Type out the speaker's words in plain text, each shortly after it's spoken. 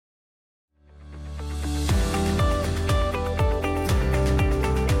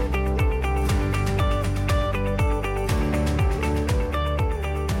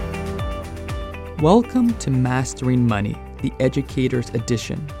Welcome to Mastering Money, the Educator's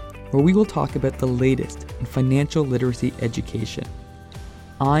Edition, where we will talk about the latest in financial literacy education.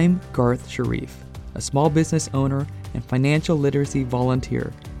 I'm Garth Sharif, a small business owner and financial literacy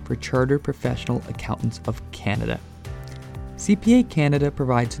volunteer for Chartered Professional Accountants of Canada. CPA Canada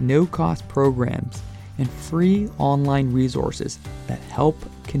provides no-cost programs and free online resources that help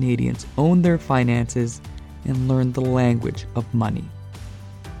Canadians own their finances and learn the language of money.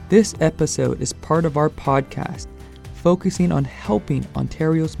 This episode is part of our podcast focusing on helping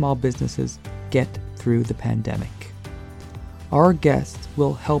Ontario small businesses get through the pandemic. Our guests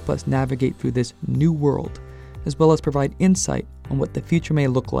will help us navigate through this new world, as well as provide insight on what the future may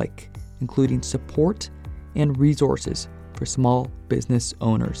look like, including support and resources for small business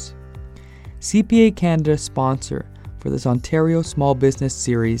owners. CPA Canada's sponsor for this Ontario Small Business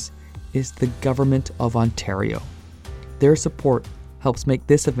Series is the Government of Ontario. Their support helps make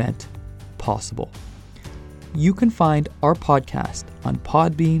this event possible. You can find our podcast on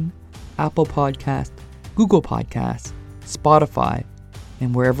Podbean, Apple Podcast, Google Podcasts, Spotify,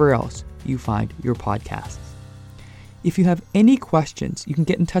 and wherever else you find your podcasts. If you have any questions, you can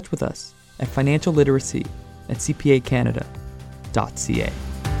get in touch with us at financialliteracy@cpacanada.ca.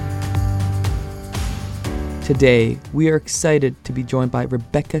 Today, we are excited to be joined by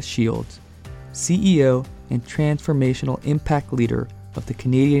Rebecca Shields, CEO and Transformational Impact Leader of the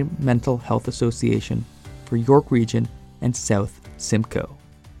Canadian Mental Health Association for York Region and South Simcoe.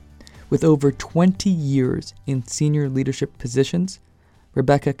 With over 20 years in senior leadership positions,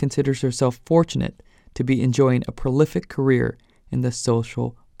 Rebecca considers herself fortunate to be enjoying a prolific career in the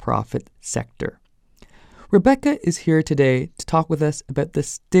social profit sector. Rebecca is here today to talk with us about the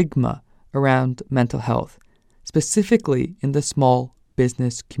stigma around mental health, specifically in the small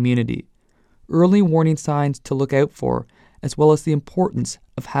business community, early warning signs to look out for, as well as the importance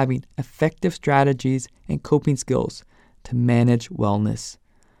of having effective strategies and coping skills to manage wellness.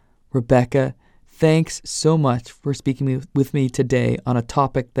 Rebecca, thanks so much for speaking with me today on a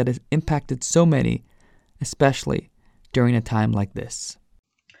topic that has impacted so many, especially during a time like this.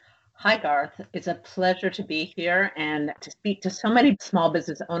 Hi, Garth. It's a pleasure to be here and to speak to so many small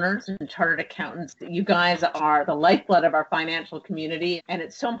business owners and chartered accountants. You guys are the lifeblood of our financial community, and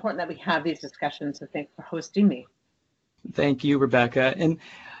it's so important that we have these discussions, so thanks for hosting me. Thank you, Rebecca. And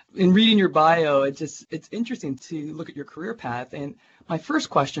in reading your bio, it's interesting to look at your career path. And my first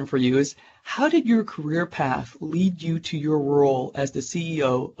question for you is, how did your career path lead you to your role as the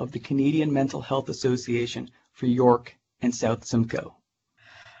CEO of the Canadian Mental Health Association for York and South Simcoe?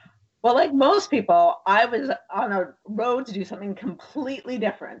 Well, like most people, I was on a road to do something completely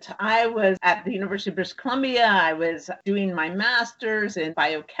different. I was at the University of British Columbia. I was doing my master's in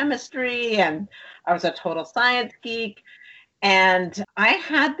biochemistry, and I was a total science geek. And I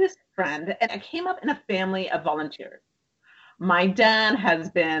had this friend, and I came up in a family of volunteers. My dad has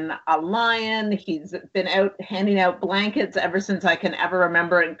been a lion. He's been out handing out blankets ever since I can ever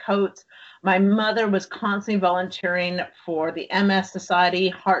remember, and coats. My mother was constantly volunteering for the MS Society,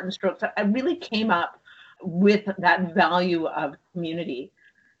 Heart and Stroke. So I really came up with that value of community.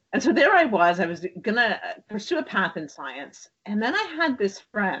 And so there I was going to pursue a path in science. And then I had this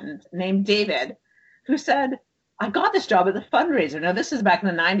friend named David who said, I got this job at the fundraiser. Now, this is back in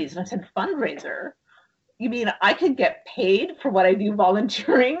the 90s. And I said, fundraiser? You mean I could get paid for what I do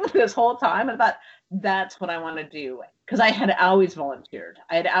volunteering this whole time? And I thought, that's what I want to do. Because I had always volunteered.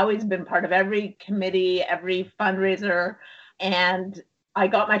 I had always been part of every committee, every fundraiser. And I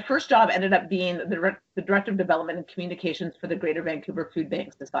got my first job, ended up being the Director of Development and Communications for the Greater Vancouver Food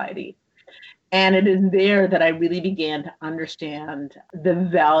Bank Society. And it is there that I really began to understand the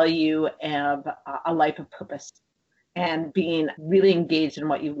value of a life of purpose and being really engaged in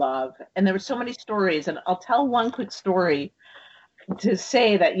what you love. And there were so many stories, and I'll tell one quick story to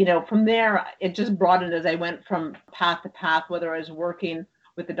say that, from there, it just broadened as I went from path to path, whether I was working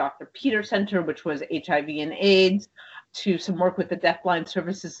with the Dr. Peter Center, which was HIV and AIDS, to some work with the Deafblind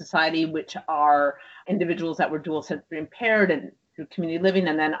Services Society, which are individuals that were dual sensory impaired, and through community living,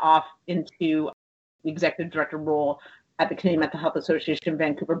 and then off into the executive director role at the Canadian Mental Health Association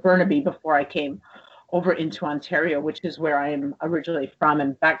Vancouver Burnaby before I came over into Ontario, which is where I am originally from,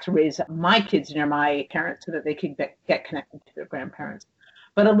 and back to raise my kids near my parents so that they could get connected to their grandparents.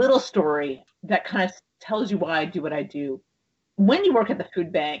 But a little story that kind of tells you why I do what I do. When you work at the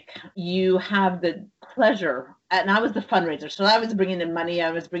food bank, you have the pleasure, and I was the fundraiser, so I was bringing in money,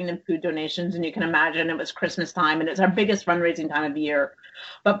 I was bringing in food donations, and you can imagine it was Christmas time, and it's our biggest fundraising time of year.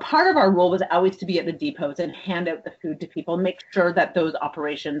 But part of our role was always to be at the depots and hand out the food to people, make sure that those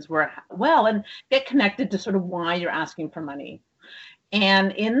operations were well, and get connected to sort of why you're asking for money.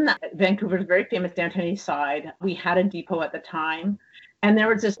 And in Vancouver's very famous downtown east side, we had a depot at the time. And there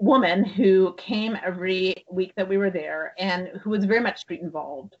was this woman who came every week that we were there and who was very much street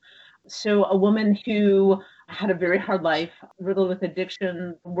involved. So a woman who had a very hard life, riddled with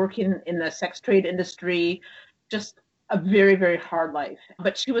addiction, working in the sex trade industry, just a very, very hard life.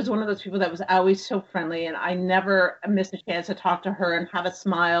 But she was one of those people that was always so friendly, and I never missed a chance to talk to her and have a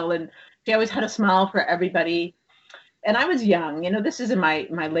smile. And she always had a smile for everybody. And I was young, this is in my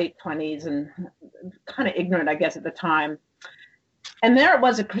late 20s and kind of ignorant, I guess, at the time. And there it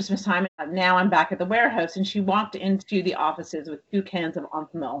was at Christmas time. Now I'm back at the warehouse, and she walked into the offices with 2 cans of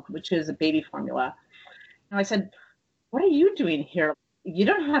Enfamil, which is a baby formula. And I said, "What are you doing here? You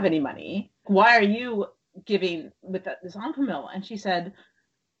don't have any money. Why are you giving with this Enfamil?" And she said,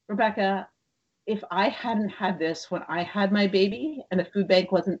 "Rebecca, if I hadn't had this when I had my baby and the food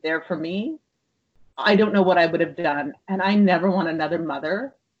bank wasn't there for me, I don't know what I would have done. And I never want another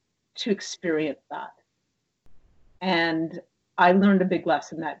mother to experience that." And I learned a big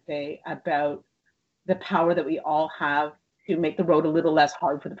lesson that day about the power that we all have to make the road a little less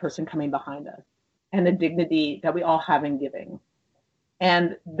hard for the person coming behind us, and the dignity that we all have in giving.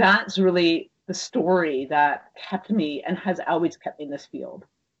 And that's really the story that kept me and has always kept me in this field,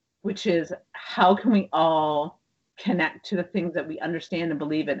 which is how can we all connect to the things that we understand and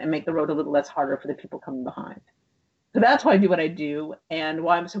believe in and make the road a little less harder for the people coming behind. So that's why I do what I do, and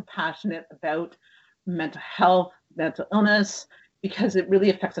why I'm so passionate about mental health, mental illness, because it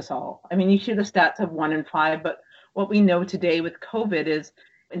really affects us all. I mean, you hear the stats of 1 in 5, but what we know today with COVID is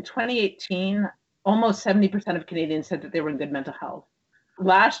in 2018, almost 70% of Canadians said that they were in good mental health.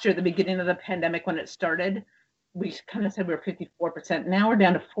 Last year, at the beginning of the pandemic, when it started, we kind of said we were 54%. Now we're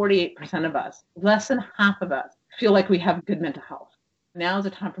down to 48% of us. Less than half of us feel like we have good mental health. Now is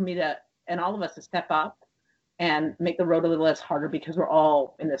the time for me to, and all of us, to step up and make the road a little less harder, because we're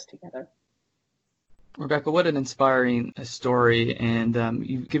all in this together. Rebecca, what an inspiring story. And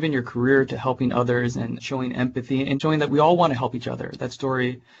you've given your career to helping others and showing empathy and showing that we all want to help each other. That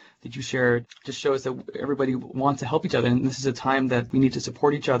story that you shared just shows that everybody wants to help each other. And this is a time that we need to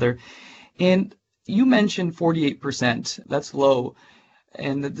support each other. And you mentioned 48%. That's low.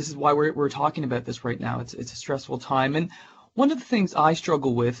 And this is why we're talking about this right now. It's a stressful time. And one of the things I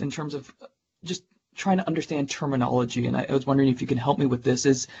struggle with in terms of just trying to understand terminology, and I was wondering if you can help me with this,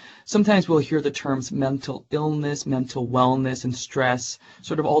 is sometimes we'll hear the terms mental illness, mental wellness, and stress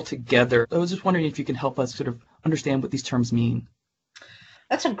sort of all together. I was just wondering if you can help us sort of understand what these terms mean.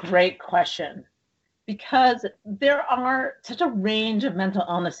 That's a great question, because there are such a range of mental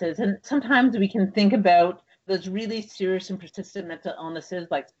illnesses, and sometimes we can think about those really serious and persistent mental illnesses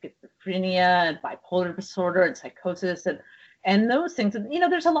like schizophrenia and bipolar disorder and psychosis and those things. And,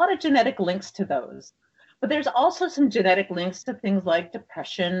 there's a lot of genetic links to those. But there's also some genetic links to things like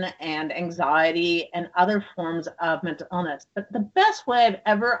depression and anxiety and other forms of mental illness. But the best way I've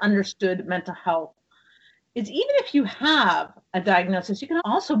ever understood mental health is, even if you have a diagnosis, you can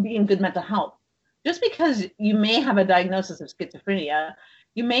also be in good mental health. Just because you may have a diagnosis of schizophrenia,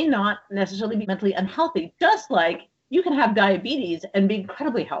 you may not necessarily be mentally unhealthy, just like you can have diabetes and be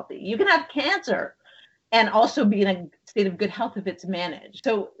incredibly healthy. You can have cancer and also be in a state of good health if it's managed.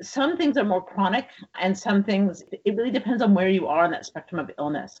 So some things are more chronic, and some things, it really depends on where you are on that spectrum of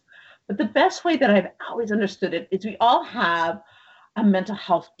illness. But the best way that I've always understood it is we all have a mental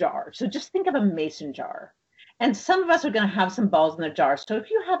health jar. So just think of a mason jar. And some of us are going to have some balls in the jar. So if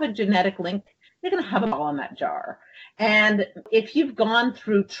you have a genetic link, you're going to have a ball in that jar. And if you've gone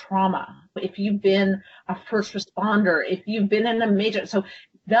through trauma, if you've been a first responder, if you've been in a major, so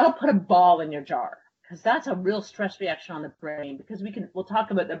that'll put a ball in your jar. Because that's a real stress reaction on the brain, because we'll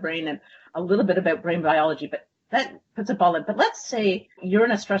talk about the brain and a little bit about brain biology, but that puts a ball in. But let's say you're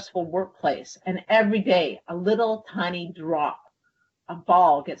in a stressful workplace, and every day a little tiny drop, a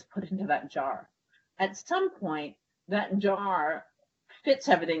ball, gets put into that jar. At some point, that jar fits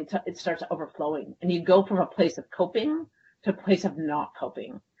everything, it starts overflowing, and you go from a place of coping to a place of not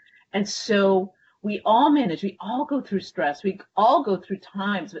coping. And so we all go through stress, we all go through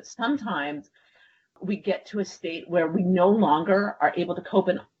times, but sometimes we get to a state where we no longer are able to cope.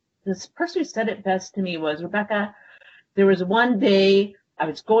 And this person who said it best to me was, "Rebecca, there was one day I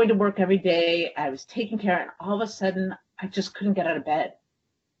was going to work every day, I was taking care, and all of a sudden I just couldn't get out of bed.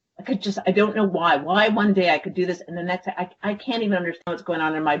 I don't know why one day I could do this, and the next day I can't even understand what's going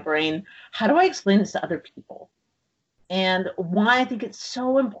on in my brain. How do I explain this to other people?" And why I think it's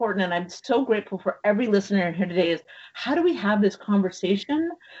so important, and I'm so grateful for every listener here today, is how do we have this conversation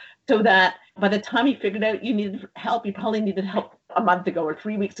so that by the time you figured out you needed help, you probably needed help a month ago or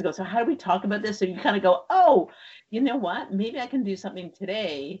 3 weeks ago. So how do we talk about this? So you kind of go, oh, you know what? Maybe I can do something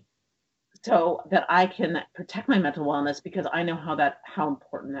today so that I can protect my mental wellness because I know how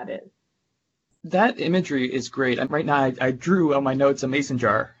important that is. That imagery is great. Right now, I drew on my notes a mason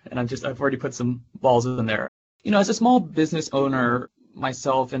jar, and I've already put some balls in there. As a small business owner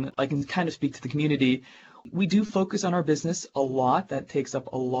myself, and I can kind of speak to the community, we do focus on our business a lot. That takes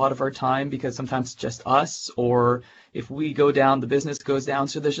up a lot of our time because sometimes it's just us, or if we go down, the business goes down.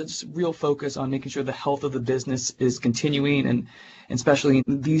 So there's just real focus on making sure the health of the business is continuing, and especially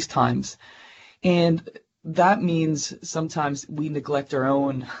in these times. And that means sometimes we neglect our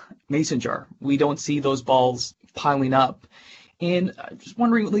own mason jar. We don't see those balls piling up. And I'm just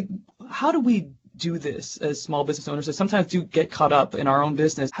wondering, how do we do this as small business owners that sometimes do get caught up in our own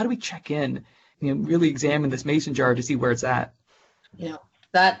business? How do we check in, really examine this mason jar to see where it's at?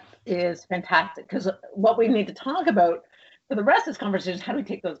 That is fantastic, because what we need to talk about for the rest of this conversation is how do we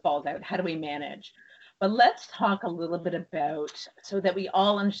take those balls out? How do we manage? But let's talk a little bit about, so that we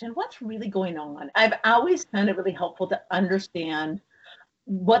all understand what's really going on. I've always found it really helpful to understand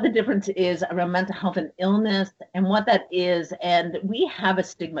what the difference is around mental health and illness and what that is. And we have a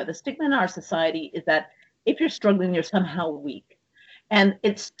stigma. The stigma in our society is that if you're struggling, you're somehow weak. And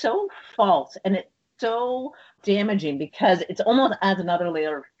it's so false, and it's so damaging because it's almost adds another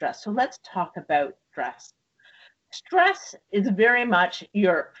layer of stress. So let's talk about stress. Stress is very much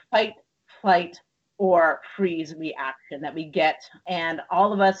your fight, flight, or freeze reaction that we get. And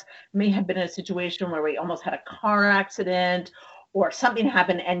all of us may have been in a situation where we almost had a car accident or something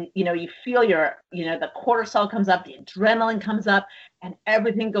happened, and you feel the cortisol comes up, the adrenaline comes up, and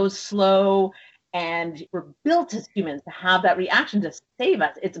everything goes slow. And we're built as humans to have that reaction to save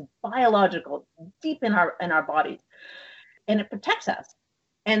us. It's biological, deep in our bodies, and it protects us.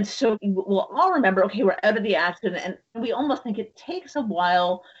 And so we'll all remember, okay, we're out of the accident, and we almost think it takes a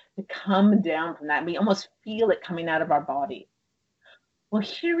while to come down from that. We almost feel it coming out of our body. Well,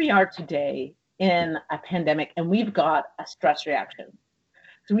 here we are today in a pandemic, and we've got a stress reaction.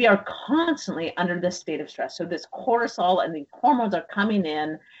 So we are constantly under this state of stress. So this cortisol and these hormones are coming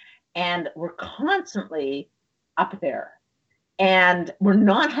in, and we're constantly up there, and we're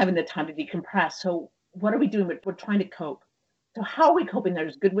not having the time to decompress. So what are we doing? We're trying to cope. So how are we coping?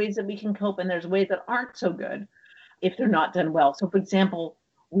 There's good ways that we can cope, and there's ways that aren't so good if they're not done well. So for example,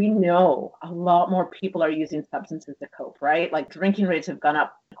 we know a lot more people are using substances to cope, right? Like drinking rates have gone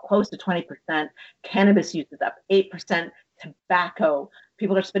up close to 20%. Cannabis use is up 8%. Tobacco,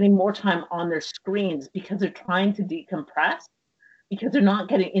 people are spending more time on their screens because they're trying to decompress, because they're not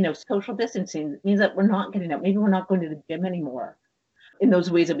getting, social distancing. It means that we're not getting out. Maybe we're not going to the gym anymore in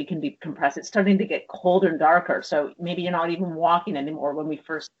those ways that we can decompress. It's starting to get colder and darker. So maybe you're not even walking anymore. When we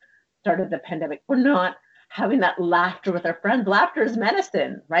first started the pandemic, we're not having that laughter with our friends. Laughter is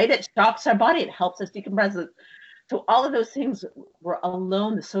medicine, right? It shocks our body. It helps us decompress. So all of those things, we're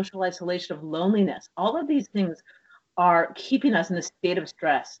alone, the social isolation of loneliness, all of these things are keeping us in a state of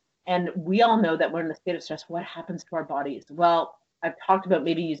stress. And we all know that we're in a state of stress. What happens to our bodies? Well, I've talked about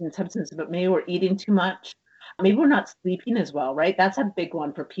maybe using substances, but maybe we're eating too much. Maybe we're not sleeping as well, right? That's a big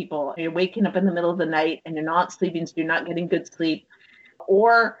one for people. You're waking up in the middle of the night and you're not sleeping, so you're not getting good sleep.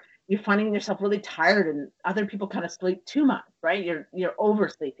 Or you're finding yourself really tired, and other people kind of sleep too much, right? You're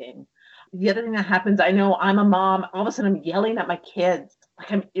oversleeping. The other thing that happens, I know I'm a mom, all of a sudden I'm yelling at my kids,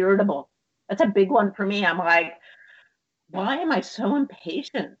 like I'm irritable. That's a big one for me. I'm like, why am I so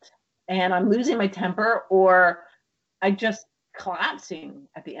impatient? And I'm losing my temper, or I just collapsing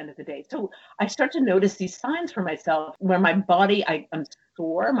at the end of the day. So I start to notice these signs for myself where my body, I'm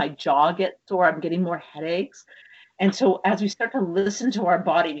sore, my jaw gets sore, I'm getting more headaches. And so as we start to listen to our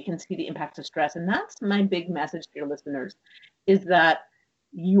body, we can see the impacts of stress. And that's my big message to your listeners, is that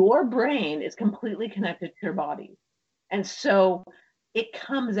your brain is completely connected to your body. And so it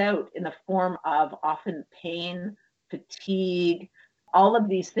comes out in the form of often pain, fatigue, all of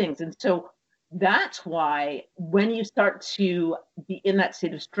these things. And so that's why when you start to be in that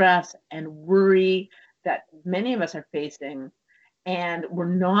state of stress and worry that many of us are facing, and we're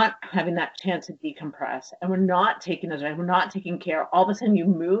not having that chance to decompress, and we're not taking those, we're not taking care, all of a sudden you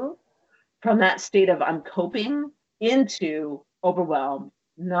move from that state of I'm coping into overwhelm,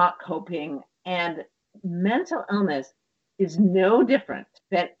 not coping. And mental illness is no different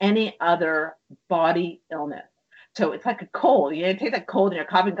than any other body illness. So it's like a cold. You take that cold and you're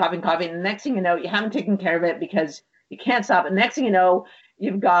coughing, coughing, coughing. And the next thing you know, you haven't taken care of it because you can't stop. And next thing you know,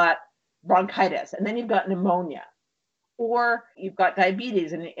 you've got bronchitis, and then you've got pneumonia, or you've got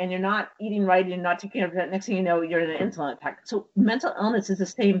diabetes, and you're not eating right and you're not taking care of it. Next thing you know, you're in an insulin attack. So mental illness is the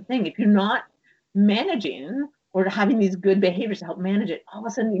same thing. If you're not managing or having these good behaviors to help manage it, all of a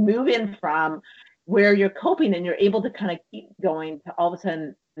sudden you move in from where you're coping and you're able to kind of keep going to all of a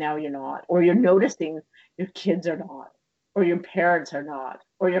sudden now you're not, or you're noticing your kids are not, or your parents are not,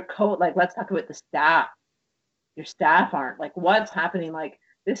 or your like, let's talk about the staff. Your staff aren't. Like, what's happening? Like,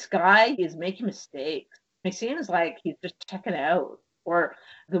 this guy is making mistakes. It seems like he's just checking out. Or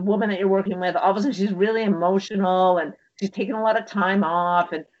the woman that you're working with, all of a sudden she's really emotional and she's taking a lot of time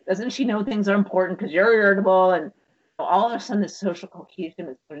off. And doesn't she know things are important because you're irritable? And all of a sudden, the social cohesion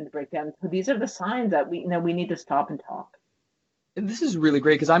is starting to break down. So these are the signs that we need to stop and talk. This is really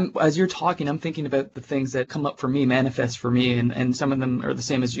great because as you're talking, I'm thinking about the things that come up for me, manifest for me, and some of them are the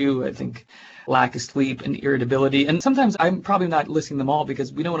same as you. I think lack of sleep and irritability. And sometimes I'm probably not listing them all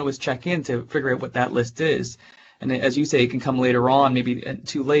because we don't always check in to figure out what that list is. And as you say, it can come later on, maybe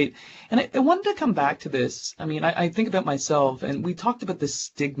too late. And I wanted to come back to this. I mean, I think about myself, and we talked about this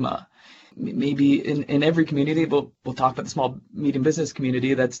stigma. Maybe in every community, we'll talk about the small, medium business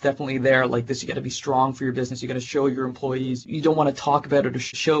community. That's definitely there. Like this, you got to be strong for your business. You got to show your employees. You don't want to talk about it or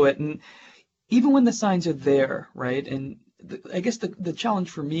show it. And even when the signs are there, right? And I guess the challenge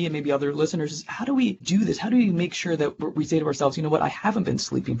for me and maybe other listeners is how do we do this? How do we make sure that we say to ourselves, you know what, I haven't been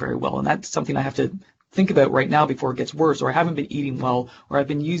sleeping very well. And that's something I have to think about right now before it gets worse, or I haven't been eating well, or I've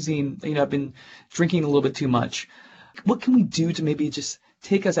been I've been drinking a little bit too much. What can we do to maybe just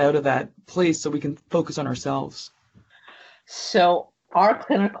take us out of that place so we can focus on ourselves? So our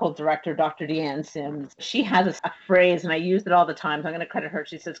clinical director, Dr. Deanne Sims, she has a phrase, and I use it all the time, so I'm going to credit her.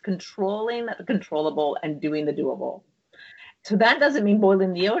 She says, controlling the controllable and doing the doable. So that doesn't mean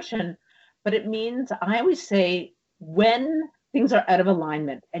boiling the ocean, but it means, I always say, when things are out of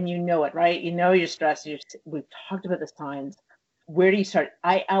alignment and you know it, right? You know you're stressed. We've talked about the signs. Where do you start?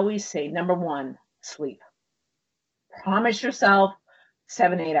 I always say, number one, sleep. Promise yourself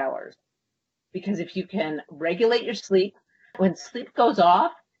 7-8 hours. Because if you can regulate your sleep, when sleep goes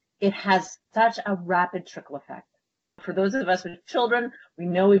off, it has such a rapid trickle effect. For those of us with children, we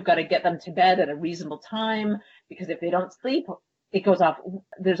know we've got to get them to bed at a reasonable time, because if they don't sleep, it goes off.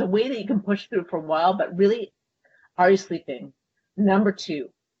 There's a way that you can push through for a while, but really, are you sleeping? Number two,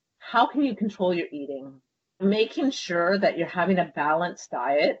 how can you control your eating? Making sure that you're having a balanced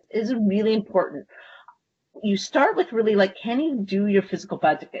diet is really important. You start with really like, can you do your physical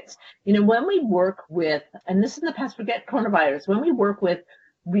budgets? When we work with, and this in the past, forget coronavirus, when we work with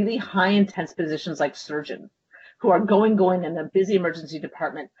really high intense positions like surgeons who are going in a busy emergency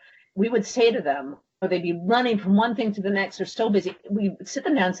department, we would say to them, or they'd be running from one thing to the next, they're so busy. We sit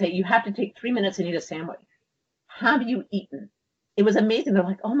them down and say, you have to take 3 minutes and eat a sandwich. Have you eaten? It was amazing. They're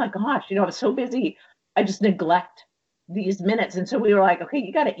like, oh my gosh, I was so busy. I just neglect these minutes. And so we were like, okay,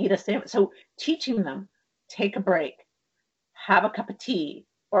 you got to eat a sandwich. So teaching them, take a break, have a cup of tea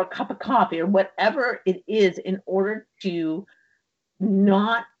or a cup of coffee or whatever it is in order to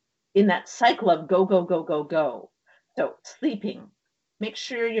not in that cycle of go, go, go, go, go. So sleeping, make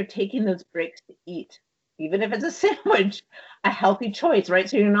sure you're taking those breaks to eat, even if it's a sandwich, a healthy choice, right?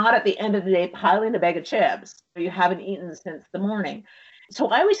 So you're not at the end of the day piling a bag of chips or you haven't eaten since the morning. So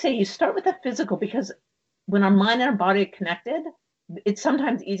I always say you start with the physical, because when our mind and our body are connected, it's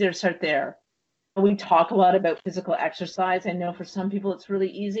sometimes easier to start there. We talk a lot about physical exercise. I know for some people it's really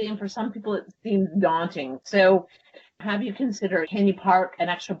easy, and for some people it seems daunting. So have you considered, can you park an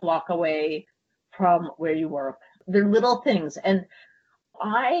extra block away from where you work? They're little things. And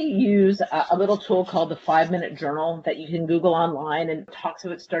I use a little tool called the 5-minute journal that you can Google online, and it talks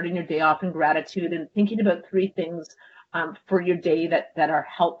about starting your day off in gratitude and thinking about 3 things for your day that are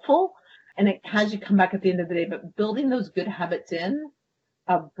helpful. And it has you come back at the end of the day, but building those good habits in,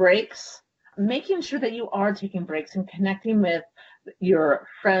 breaks, making sure that you are taking breaks and connecting with your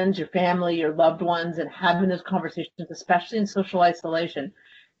friends, your family, your loved ones, and having those conversations, especially in social isolation.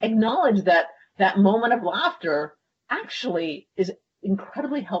 Acknowledge that that moment of laughter actually is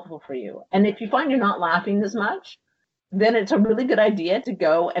incredibly helpful for you. And if you find you're not laughing as much, then it's a really good idea to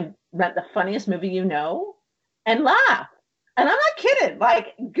go and rent the funniest movie you know and laugh. And I'm not kidding.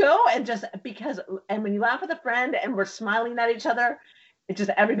 Like, go and just and when you laugh with a friend and we're smiling at each other, it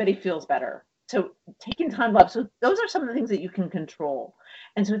just, everybody feels better. So taking time off. So those are some of the things that you can control.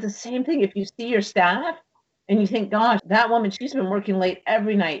 And so it's the same thing. If you see your staff and you think, gosh, that woman, she's been working late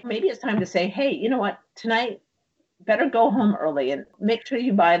every night. Maybe it's time to say, hey, you know what, tonight, better go home early and make sure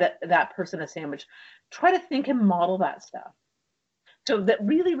you buy that person a sandwich. Try to think and model that stuff. So that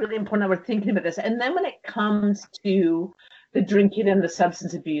really, really important that we're thinking about this. And then when it comes to the drinking and the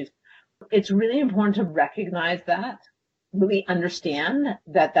substance abuse, it's really important to recognize that, really understand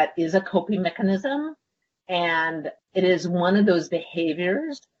that that is a coping mechanism. And it is one of those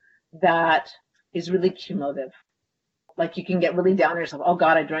behaviors that is really cumulative. Like you can get really down on yourself. Oh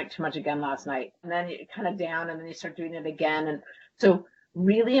God, I drank too much again last night. And then you're kind of down and then you start doing it again. And so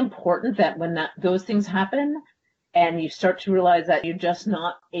really important that when those things happen and you start to realize that you're just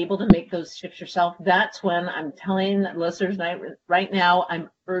not able to make those shifts yourself, that's when I'm telling listeners right now, I'm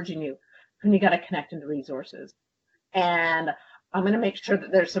urging you, when you got to connect into resources. And I'm going to make sure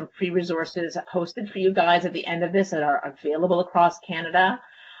that there's some free resources posted for you guys at the end of this that are available across Canada.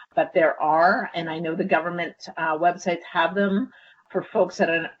 But there are, and I know the government websites have them for folks that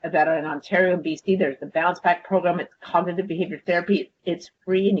are in Ontario and BC. There's the Bounce Back program. It's cognitive behavior therapy. It's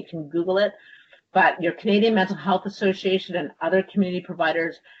free and you can Google it. But your Canadian Mental Health Association and other community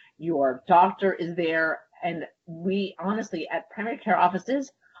providers, your doctor is there. And we honestly, at primary care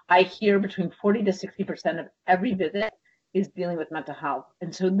offices, I hear between 40 to 60% of every visit is dealing with mental health.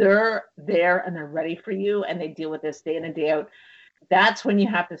 And so they're there and they're ready for you and they deal with this day in and day out. That's when you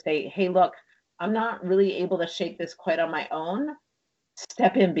have to say, hey, look, I'm not really able to shake this quite on my own.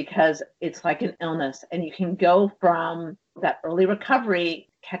 Step in, because it's like an illness and you can go from that early recovery,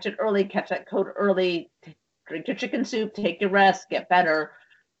 catch it early, catch that cold early, drink your chicken soup, take your rest, get better,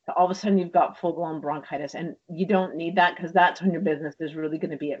 to all of a sudden you've got full-blown bronchitis. And you don't need that, because that's when your business is really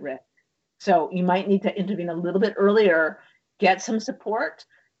going to be at risk. So you might need to intervene a little bit earlier, get some support.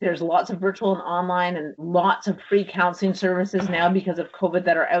 There's lots of virtual and online and lots of free counseling services now because of COVID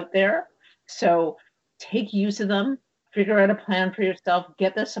that are out there. So take use of them, figure out a plan for yourself,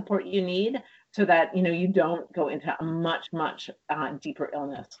 get the support you need so that, you don't go into a much, much deeper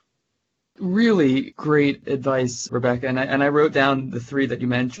illness. Really great advice, Rebecca. And I wrote down the three that you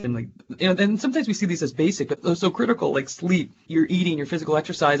mentioned. And sometimes we see these as basic, but they're so critical, like sleep, your eating, your physical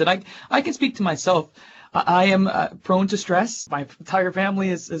exercise. And I can speak to myself. I am prone to stress. My entire family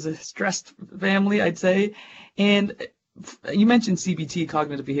is a stressed family, I'd say. And you mentioned CBT,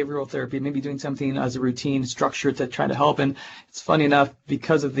 cognitive behavioral therapy, maybe doing something as a routine structure to try to help. And it's funny enough,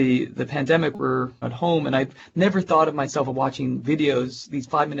 because of the pandemic, we're at home, and I've never thought of myself of watching videos, these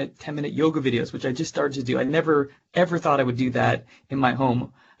 5-minute, 10-minute yoga videos, which I just started to do. I never, ever thought I would do that in my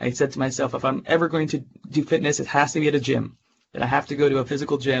home. I said to myself, if I'm ever going to do fitness, it has to be at a gym, that I have to go to a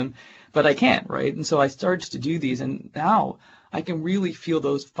physical gym, but I can't, right? And so I started to do these, and now I can really feel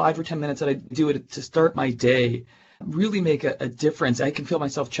those 5 or 10 minutes that I do it to start my day really make a difference. I can feel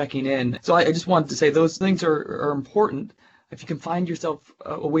myself checking in. So I just wanted to say those things are important. If you can find yourself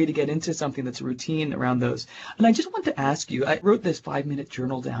a way to get into something that's a routine around those. And I just want to ask you, I wrote this 5-minute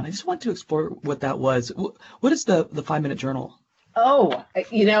journal down. I just want to explore what that was. What is the 5-minute journal? Oh,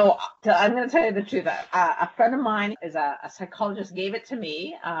 I'm going to tell you the truth. A friend of mine is a psychologist, gave it to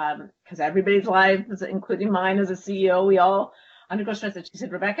me because everybody's lives, including mine as a CEO, we all undergo stress. And she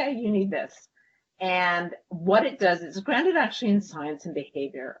said, Rebecca, you need this. And what it does is grounded actually in science and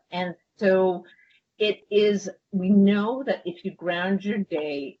behavior. And so we know that if you ground your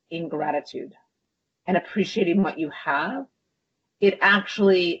day in gratitude and appreciating what you have, it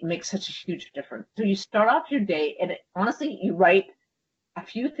actually makes such a huge difference. So you start off your day and honestly, you write a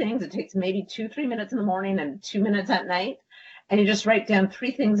few things. It takes maybe 2-3 minutes in the morning and 2 minutes at night. And you just write down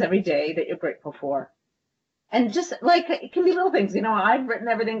 3 things every day that you're grateful for. And just like, it can be little things, I've written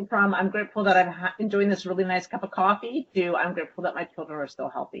everything from I'm grateful that I'm enjoying this really nice cup of coffee to I'm grateful that my children are still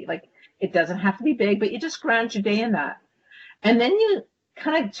healthy. Like, it doesn't have to be big, but you just ground your day in that. And then you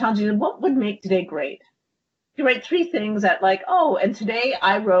kind of challenge you, what would make today great? You write 3 things that and today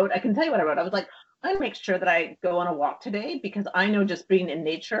I can tell you what I wrote. I was like, I'm going to make sure that I go on a walk today because I know just being in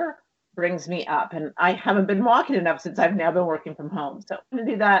nature brings me up. And I haven't been walking enough since I've now been working from home. So I'm going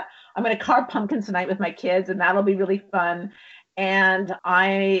to do that. I'm going to carve pumpkins tonight with my kids, and that'll be really fun. And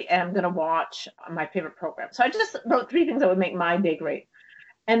I am going to watch my favorite program. So I just wrote 3 things that would make my day great.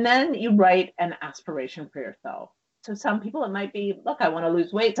 And then you write an aspiration for yourself. So some people, it might be, look, I want to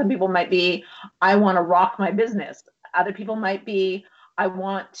lose weight. Some people might be, I want to rock my business. Other people might be, I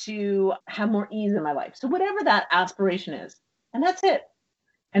want to have more ease in my life. So whatever that aspiration is, and that's it.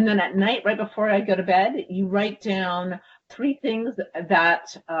 And then at night, right before I go to bed, you write down 3 things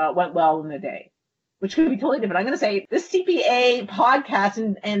that went well in the day, which could be totally different. I'm going to say this CPA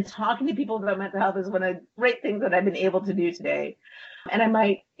podcast and talking to people about mental health is one of the great things that I've been able to do today. And I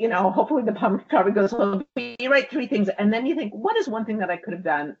might, hopefully the pump cover goes slow. You write 3 things, and then you think, what is one thing that I could have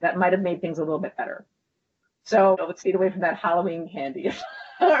done that might have made things a little bit better? So let's stay away from that Halloween candy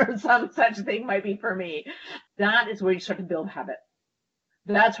or some such thing might be for me. That is where you start to build habit.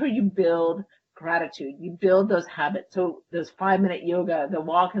 That's where you build gratitude. You build those habits. So those 5-minute yoga, the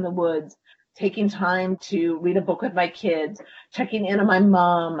walk in the woods, taking time to read a book with my kids, checking in on my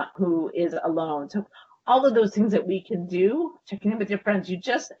mom who is alone. So all of those things that we can do, checking in with your friends,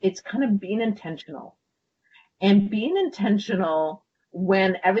 it's kind of being intentional. And being intentional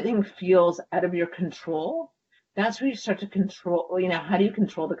when everything feels out of your control, that's where you start to control, how do you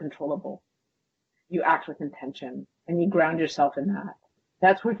control the controllable? You act with intention and you ground yourself in that.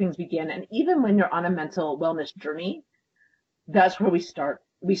 That's where things begin. And even when you're on a mental wellness journey, that's where we start.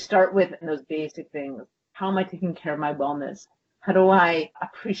 We start with those basic things. How am I taking care of my wellness? How do I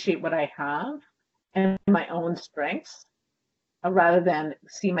appreciate what I have and my own strengths rather than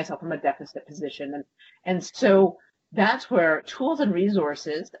see myself from a deficit position? And so that's where tools and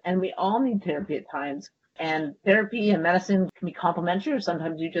resources, and we all need therapy at times. And therapy and medicine can be complementary, or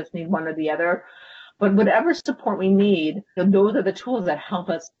sometimes you just need one or the other. But whatever support we need, those are the tools that help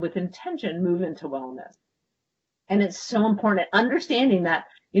us with intention move into wellness. And it's so important understanding that,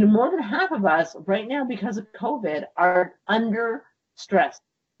 more than half of us right now, because of COVID, are under stress.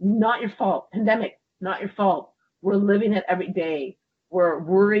 Not your fault. Pandemic, not your fault. We're living it every day. We're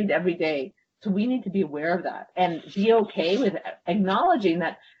worried every day. So we need to be aware of that and be okay with acknowledging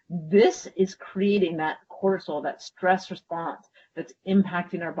that this is creating that cortisol, that stress response that's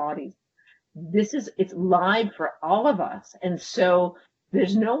impacting our bodies. It's live for all of us. And so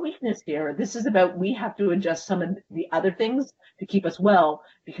there's no weakness here. This is about, we have to adjust some of the other things to keep us well,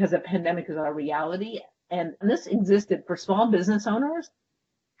 because a pandemic is our reality. And this existed for small business owners.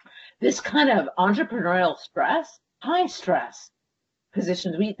 This kind of entrepreneurial stress, high stress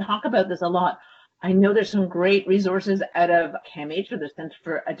positions. We talk about this a lot. I know there's some great resources out of CAMH, or the Center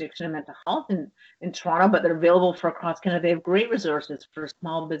for Addiction and Mental Health in Toronto, but they're available for across Canada. They have great resources for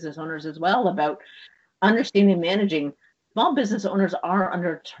small business owners as well about understanding and managing. Small business owners are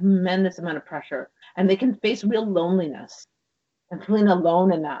under a tremendous amount of pressure, and they can face real loneliness and feeling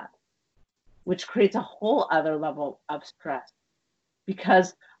alone in that, which creates a whole other level of stress,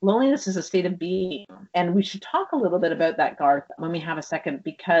 because loneliness is a state of being. And we should talk a little bit about that, Garth, when we have a second,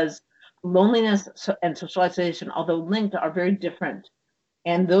 because loneliness and social isolation, although linked, are very different.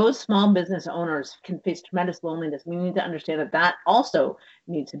 And those small business owners can face tremendous loneliness. We need to understand that that also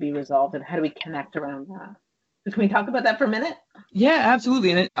needs to be resolved. And how do we connect around that? So can we talk about that for a minute? Yeah,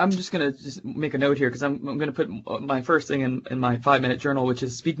 absolutely. And I'm just going to just make a note here, because I'm going to put my first thing in my 5-minute journal, which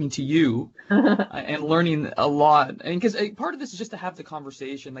is speaking to you and learning a lot. And because part of this is just to have the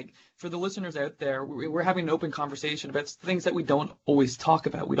conversation. Like, for the listeners out there, we're having an open conversation about things that we don't always talk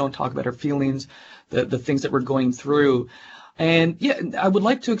about. We don't talk about our feelings, the things that we're going through. And yeah, I would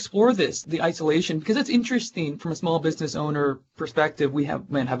like to explore the isolation, because it's interesting from a small business owner perspective. We have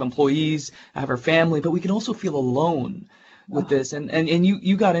employees, have our family, but we can also feel alone with this. And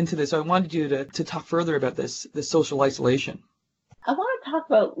you got into this. So I wanted you to talk further about this social isolation. I want to talk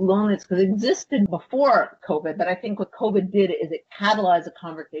about loneliness because it existed before COVID, but I think what COVID did is it catalyzed a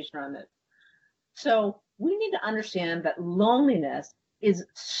conversation on this. So we need to understand that loneliness is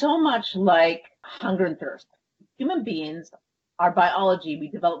so much like hunger and thirst. Human beings, our biology,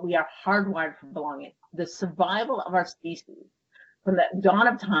 we are hardwired for belonging. The survival of our species from the dawn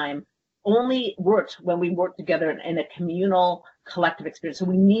of time only worked when we worked together in a communal, collective experience. So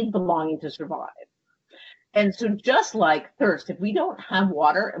we need belonging to survive. And so just like thirst, if we don't have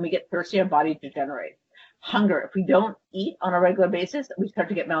water and we get thirsty, our body degenerates. Hunger, if we don't eat on a regular basis, we start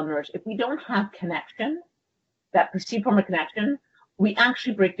to get malnourished. If we don't have connection, that perceived form of connection, we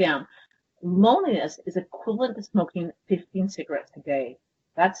actually break down. Loneliness is equivalent to smoking 15 cigarettes a day.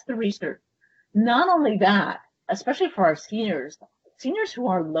 That's the research. Not only that, especially for our seniors who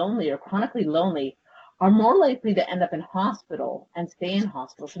are lonely or chronically lonely are more likely to end up in hospital and stay in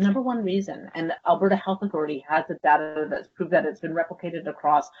hospital. It's the number one reason. And the Alberta Health Authority has the data that's proved that it's been replicated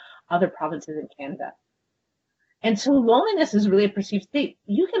across other provinces in Canada. And so loneliness is really a perceived state.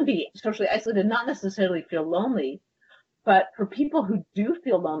 You can be socially isolated, not necessarily feel lonely, but for people who do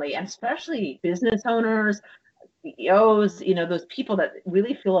feel lonely, and especially business owners, CEOs, those people that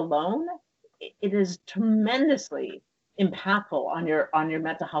really feel alone, it is tremendously impactful on your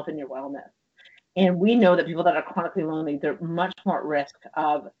mental health and your wellness. And we know that people that are chronically lonely, they're much more at risk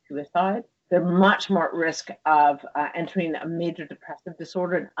of suicide. They're much more at risk of entering a major depressive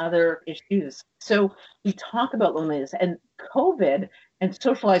disorder and other issues. So we talk about loneliness, and COVID and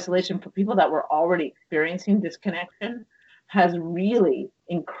social isolation for people that were already experiencing disconnection has really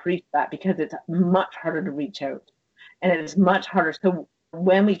increased that, because it's much harder to reach out and it is much harder. So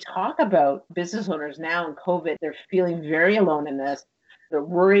when we talk about business owners now in COVID, they're feeling very alone in this. They're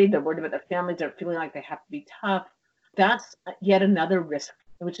worried about their families. They're feeling like they have to be tough. That's yet another risk,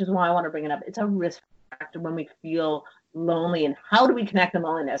 which is why I want to bring it up. It's a risk factor when we feel lonely. And how do we connect in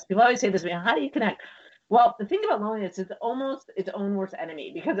loneliness? People always say this, how do you connect? Well, the thing about loneliness is almost its own worst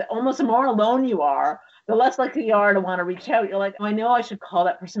enemy, because almost the more alone you are, the less likely you are to want to reach out. You're like, oh, I know I should call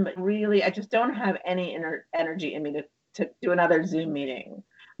that person, but really, I just don't have any energy in me to do another Zoom meeting.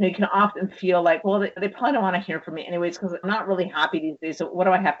 And you can often feel like, well, they probably don't want to hear from me anyways, because I'm not really happy these days. So what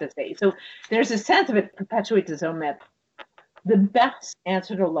do I have to say? So there's a sense of it perpetuates its own myth. The best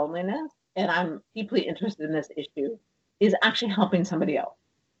answer to loneliness, and I'm deeply interested in this issue, is actually helping somebody else.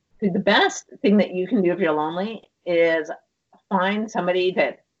 The best thing that you can do if you're lonely is find somebody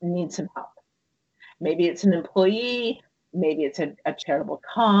that needs some help. Maybe it's an employee, maybe it's a charitable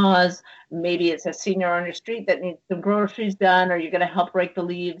cause, maybe it's a senior on your street that needs some groceries done, or you're going to help rake the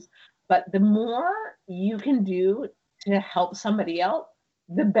leaves. But the more you can do to help somebody else,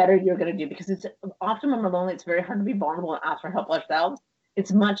 the better you're going to do, because it's often when we're lonely, it's very hard to be vulnerable and ask for help ourselves.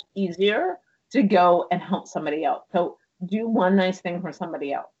 It's much easier to go and help somebody else. So do one nice thing for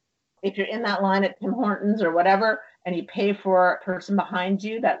somebody else. If you're in that line at Tim Hortons or whatever, and you pay for a person behind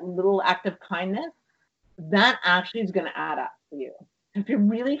you, that little act of kindness, that actually is going to add up for you. If you're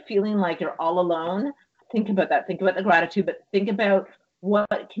really feeling like you're all alone, think about that. Think about the gratitude, but think about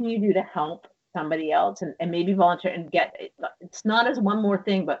what can you do to help somebody else, and maybe volunteer and get it. It's not as one more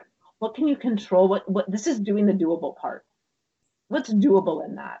thing, but what can you control? What this is doing the doable part. What's doable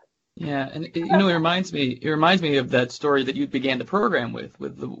in that? Yeah, and it reminds me of that story that you began the program with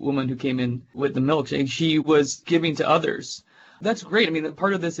the woman who came in with the milk, and she was giving to others. That's great. I mean,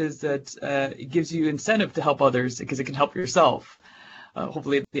 part of this is that it gives you incentive to help others because it can help yourself.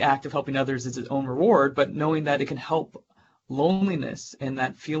 Hopefully, the act of helping others is its own reward, but knowing that it can help loneliness and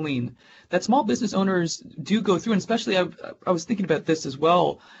that feeling that small business owners do go through, and especially I was thinking about this as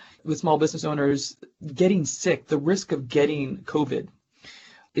well with small business owners getting sick, the risk of getting COVID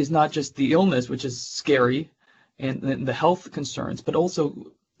is not just the illness, which is scary, and the health concerns, but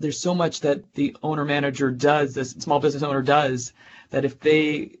also there's so much that the owner-manager does, the small business owner does, that if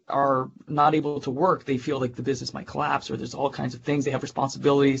they are not able to work, they feel like the business might collapse, or there's all kinds of things. They have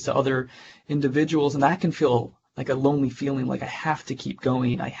responsibilities to other individuals, and that can feel like a lonely feeling, like I have to keep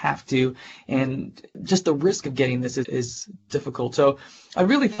going, I have to, and just the risk of getting this is difficult. So I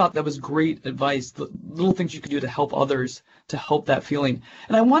really thought that was great advice, the little things you could do to help others, to help that feeling.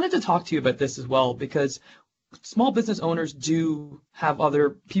 And I wanted to talk to you about this as well, because small business owners do have other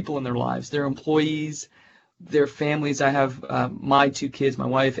people in their lives, their employees, their families. I have my two kids, my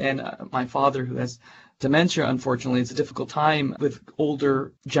wife, and my father who has dementia, unfortunately. It's a difficult time with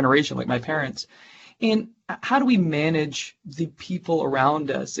older generation like my parents. And how do we manage the people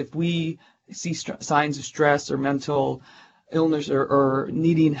around us if we see signs of stress or mental illness or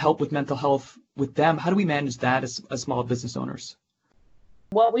needing help with mental health with them? How do we manage that as small business owners?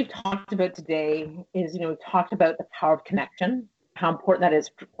 What we've talked about today is, we've talked about the power of connection, how important that is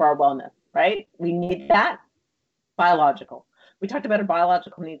for our wellness, right? We need that. Biological. We talked about our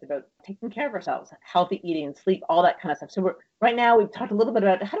biological needs, about taking care of ourselves, healthy eating, sleep, all that kind of stuff. So right now we've talked a little bit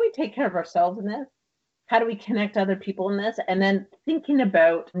about how do we take care of ourselves in this? How do we connect other people in this? And then thinking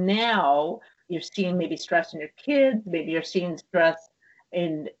about now you're seeing maybe stress in your kids, maybe you're seeing stress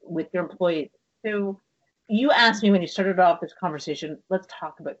with your employees. So you asked me when you started off this conversation, let's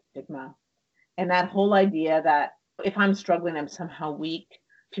talk about stigma and that whole idea that if I'm struggling, I'm somehow weak.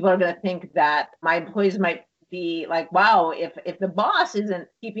 People are going to think that my employees might be like, wow, if the boss isn't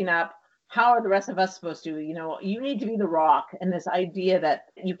keeping up, how are the rest of us supposed to? You need to be the rock. And this idea that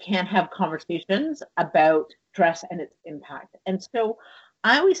you can't have conversations about stress and its impact. And so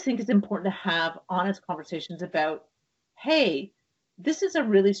I always think it's important to have honest conversations about, hey, this is a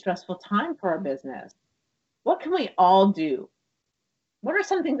really stressful time for our business. What can we all do? What are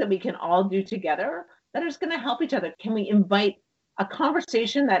some things that we can all do together that is going to help each other? Can we invite a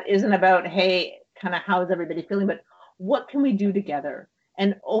conversation that isn't about, hey, kind of how is everybody feeling, but what can we do together?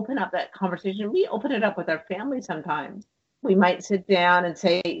 And open up that conversation. We open it up with our family sometimes. We might sit down and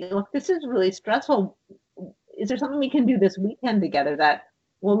say, look, this is really stressful. Is there something we can do this weekend together that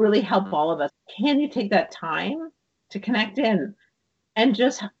will really help all of us? Can you take that time to connect in? And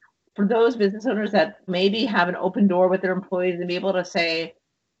just for those business owners that maybe have an open door with their employees and be able to say,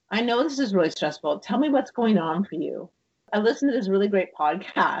 I know this is really stressful. Tell me what's going on for you. I listened to this really great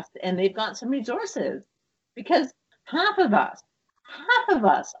podcast and they've got some resources, because half of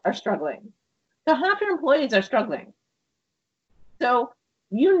us are struggling. So half your employees are struggling. So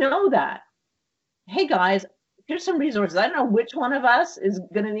you know that. Hey guys, here's some resources. I don't know which one of us is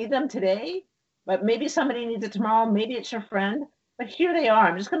going to need them today, but maybe somebody needs it tomorrow. Maybe it's your friend. But here they are.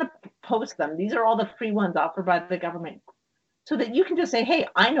 I'm just going to post them. These are all the free ones offered by the government, so that you can just say, hey,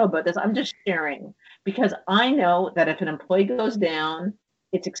 I know about this. I'm just sharing, because I know that if an employee goes down,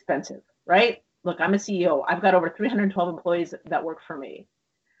 it's expensive, right? look, I'm a CEO. I've got over 312 employees that work for me.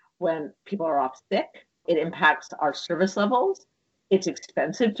 When people are off sick, it impacts our service levels. It's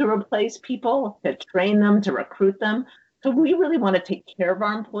expensive to replace people, to train them, to recruit them. So we really want to take care of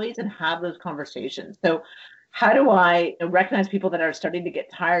our employees and have those conversations. So how do I recognize people that are starting to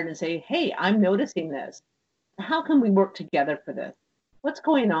get tired and say, hey, I'm noticing this. How can we work together for this? What's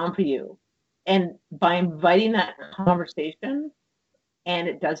going on for you? And by inviting that conversation, and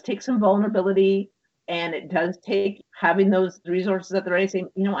it does take some vulnerability, and it does take having those resources at the right, saying,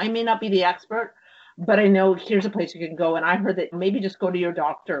 I may not be the expert, but I know here's a place you can go. And I heard that maybe just go to your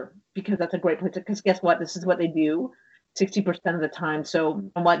doctor, because that's a great place. Because guess what? This is what they do 60% of the time. So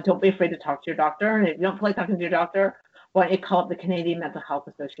don't be afraid to talk to your doctor. And if you don't feel like talking to your doctor, why don't you call up the Canadian Mental Health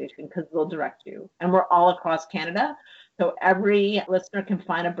Association, because they'll direct you. And we're all across Canada. So every listener can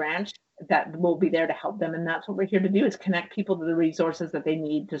find a branch that will be there to help them. And that's what we're here to do, is connect people to the resources that they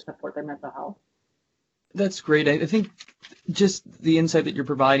need to support their mental health. That's great. I think just the insight that you're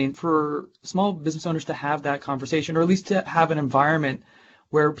providing for small business owners to have that conversation, or at least to have an environment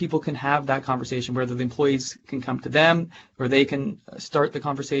where people can have that conversation, whether the employees can come to them or they can start the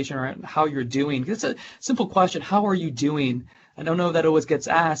conversation, or how you're doing. It's a simple question. How are you doing? I don't know that always gets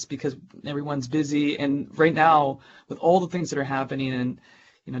asked because everyone's busy. And right now, with all the things that are happening, and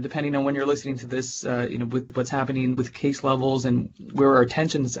depending on when you're listening to this, with what's happening with case levels and where our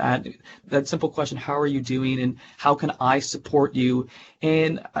attention's at, that simple question, how are you doing and how can I support you?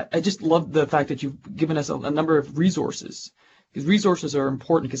 And I just love the fact that you've given us a number of resources, because resources are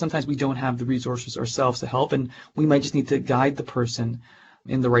important, because sometimes we don't have the resources ourselves to help, and we might just need to guide the person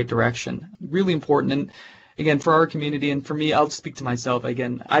in the right direction. Really important. And again, for our community, and for me, I'll speak to myself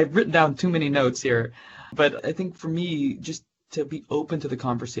again. I've written down too many notes here, but I think for me, just to be open to the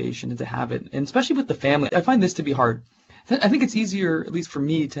conversation and to have it, and especially with the family. I find this to be hard. I think it's easier, at least for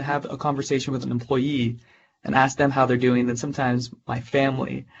me, to have a conversation with an employee and ask them how they're doing than sometimes my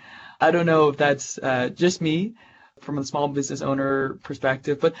family. I don't know if that's just me from a small business owner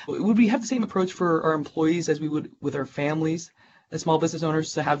perspective, but would we have the same approach for our employees as we would with our families as small business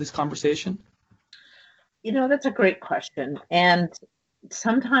owners to have this conversation? That's a great question. And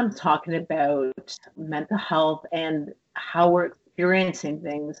sometimes talking about mental health and how we're experiencing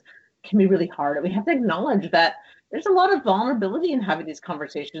things can be really hard. We have to acknowledge that there's a lot of vulnerability in having these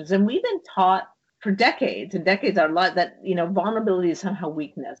conversations. And we've been taught for decades and decades our lot that, vulnerability is somehow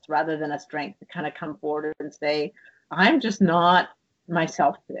weakness rather than a strength, to kind of come forward and say, I'm just not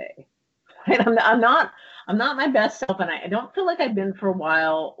myself today. Right? I'm not my best self, and I don't feel like I've been for a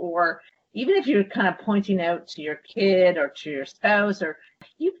while. Or even if you're kind of pointing out to your kid or to your spouse, or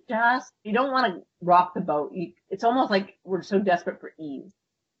you don't want to rock the boat. It's almost like we're so desperate for ease.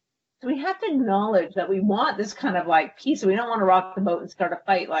 So we have to acknowledge that we want this kind of like peace. So we don't want to rock the boat and start a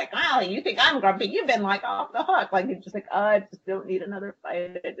fight like, you think I'm grumpy? You've been like off the hook. Like, it's just like, I just don't need another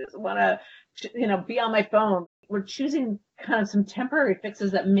fight. I just want to, be on my phone. We're choosing kind of some temporary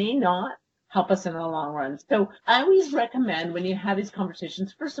fixes that may not help us in the long run. So I always recommend, when you have these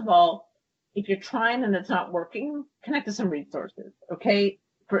conversations, first of all, if you're trying and it's not working, connect to some resources, okay?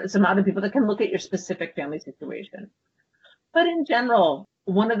 For some other people that can look at your specific family situation. But in general,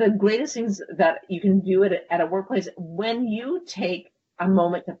 one of the greatest things that you can do at a workplace, when you take a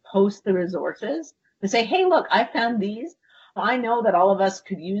moment to post the resources, to say, hey, look, I found these. I know that all of us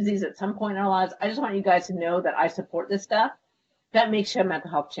could use these at some point in our lives. I just want you guys to know that I support this stuff. That makes you a mental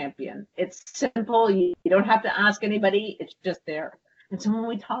health champion. It's simple. You don't have to ask anybody. It's just there. And so when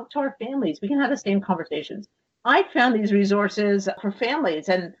we talk to our families, we can have the same conversations. I found these resources for families,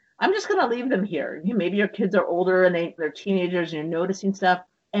 and I'm just going to leave them here. Maybe your kids are older and they're teenagers and you're noticing stuff,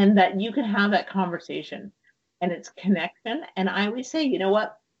 and that you can have that conversation, and it's connection. And I always say, you know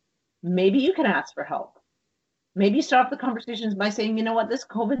what? Maybe you can ask for help. Maybe you start off the conversations by saying, you know what? This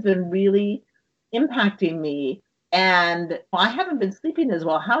COVID's been really impacting me, and I haven't been sleeping as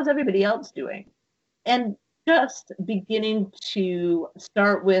well. How's everybody else doing? And just beginning to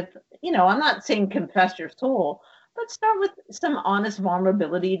start with, I'm not saying confess your soul, but start with some honest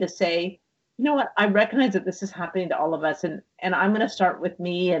vulnerability to say, you know what, I recognize that this is happening to all of us, and I'm going to start with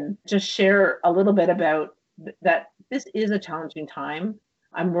me and just share a little bit about that. This is a challenging time.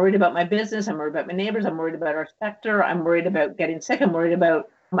 I'm worried about my business. I'm worried about my neighbors. I'm worried about our sector. I'm worried about getting sick. I'm worried about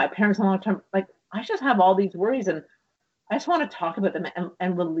my parents in the long term. Like, I just have all these worries, and I just want to talk about them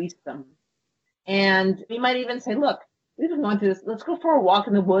and release them. And we might even say, look, we've been going through this. Let's go for a walk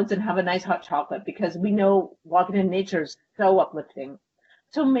in the woods and have a nice hot chocolate, because we know walking in nature is so uplifting.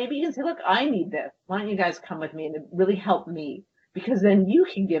 So maybe you can say, look, I need this. Why don't you guys come with me and really help me? Because then you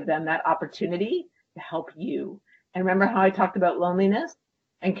can give them that opportunity to help you. And remember how I talked about loneliness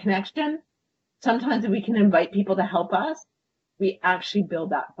and connection? sometimes we can invite people to help us, we actually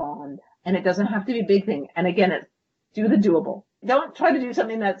build that bond. And it doesn't have to be a big thing. And again, it's do the doable. Don't try to do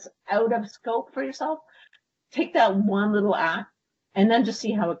something that's out of scope for yourself. Take that one little act and then just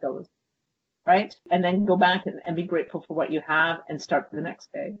see how it goes, right? And then go back and be grateful for what you have and start the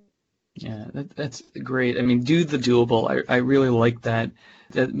next day. Yeah, that's great. I mean, do the doable. I really like that.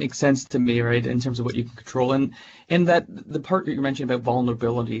 That makes sense to me, right, in terms of what you can control. And that the part that you mentioned about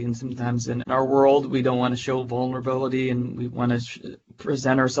vulnerability, and sometimes in our world, we don't want to show vulnerability and we want to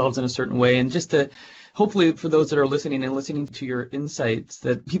present ourselves in a certain way. And just to, hopefully for those that are listening and listening to your insights,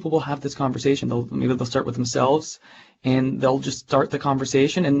 that people will have this conversation. Maybe they'll start with themselves and they'll just start the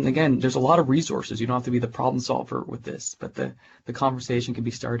conversation. And again, there's a lot of resources. You don't have to be the problem solver with this, but the conversation can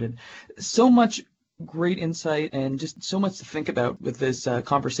be started. So much great insight and just so much to think about with this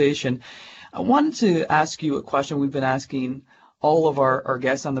conversation. I wanted to ask you a question we've been asking all of our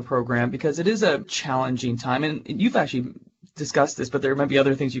guests on the program, because it is a challenging time, and you've actually discussed this, but there might be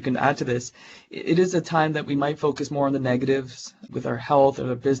other things you can add to this. It is a time that we might focus more on the negatives with our health or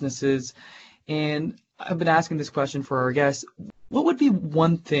our businesses. And I've been asking this question for our guests. What would be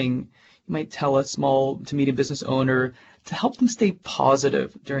one thing you might tell a small to medium business owner to help them stay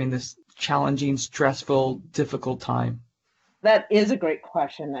positive during this challenging, stressful, difficult time? That is a great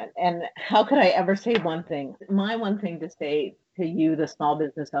question. And how could I ever say one thing? My one thing to say to you, the small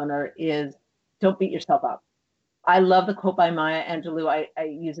business owner, is don't beat yourself up. I love the quote by Maya Angelou. I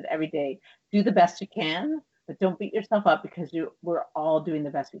use it every day. Do the best you can, but don't beat yourself up, because we're all doing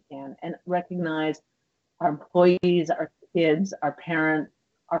the best we can. And recognize our employees, our kids, our parents,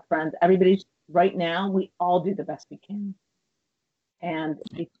 our friends, everybody right now, we all do the best we can. And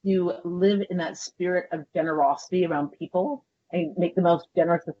if you live in that spirit of generosity around people and make the most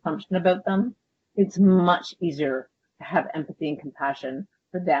generous assumption about them, it's much easier to have empathy and compassion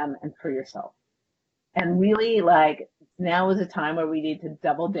for them and for yourself. And really, like, now is a time where we need to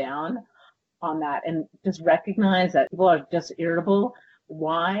double down on that and just recognize that people are just irritable.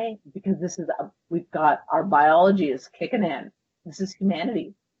 Why? Because we've got our biology is kicking in. This is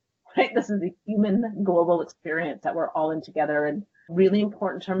humanity, right? This is a human global experience that we're all in together. And really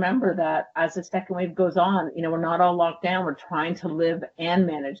important to remember that as the second wave goes on, we're not all locked down. We're trying to live and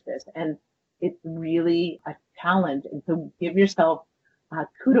manage this. And it's really a challenge. And so give yourself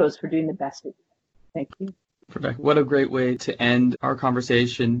kudos for doing the best you can. Thank you. Perfect. What a great way to end our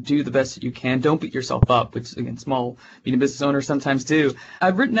conversation. Do the best that you can. Don't beat yourself up, which, again, small, medium business owners sometimes do.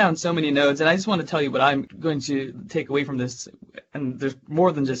 I've written down so many notes, and I just want to tell you what I'm going to take away from this. And there's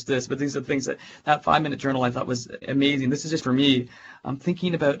more than just this, but these are things that 5-minute journal I thought was amazing. This is just for me. I'm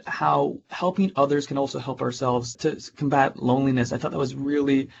thinking about how helping others can also help ourselves to combat loneliness. I thought that was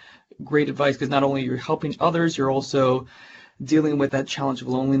really great advice, because not only you're helping others, you're also dealing with that challenge of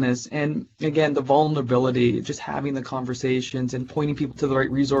loneliness. And again, the vulnerability, just having the conversations and pointing people to the right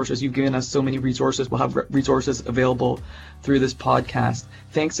resources. You've given us so many resources. We'll have resources available through this podcast.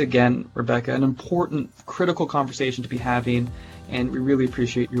 Thanks again, Rebecca. An important, critical conversation to be having, and we really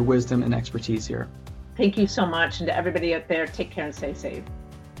appreciate your wisdom and expertise here. Thank you so much. And to everybody out there, take care and stay safe.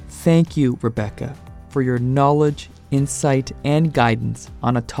 Thank you, Rebecca, for your knowledge, insight, and guidance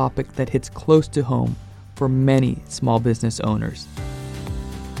on a topic that hits close to home for many small business owners.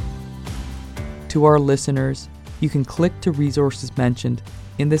 To our listeners, you can click to resources mentioned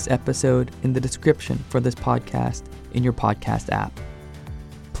in this episode in the description for this podcast in your podcast app.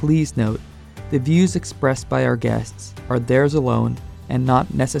 Please note, the views expressed by our guests are theirs alone and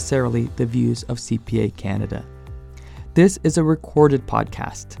not necessarily the views of CPA Canada. This is a recorded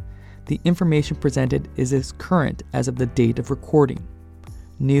podcast. The information presented is as current as of the date of recording.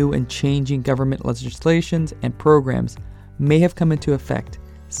 New and changing government legislations and programs may have come into effect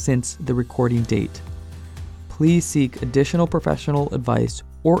since the recording date. Please seek additional professional advice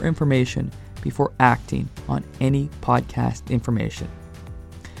or information before acting on any podcast information.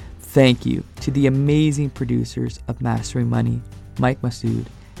 Thank you to the amazing producers of Mastering Money, Mike Masood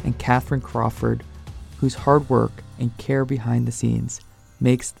and Catherine Crawford, whose hard work and care behind the scenes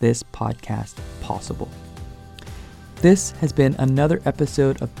makes this podcast possible. This has been another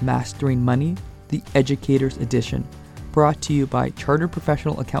episode of Mastering Money, the Educator's Edition, brought to you by Chartered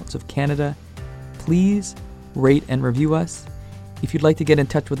Professional Accountants of Canada. Please rate and review us. If you'd like to get in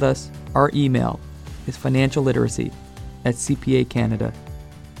touch with us, our email is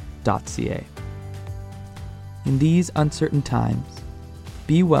financialliteracy@cpacanada.ca. In these uncertain times,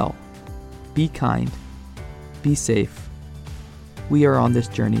 be well, be kind, be safe. We are on this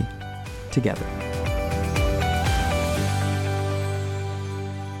journey together.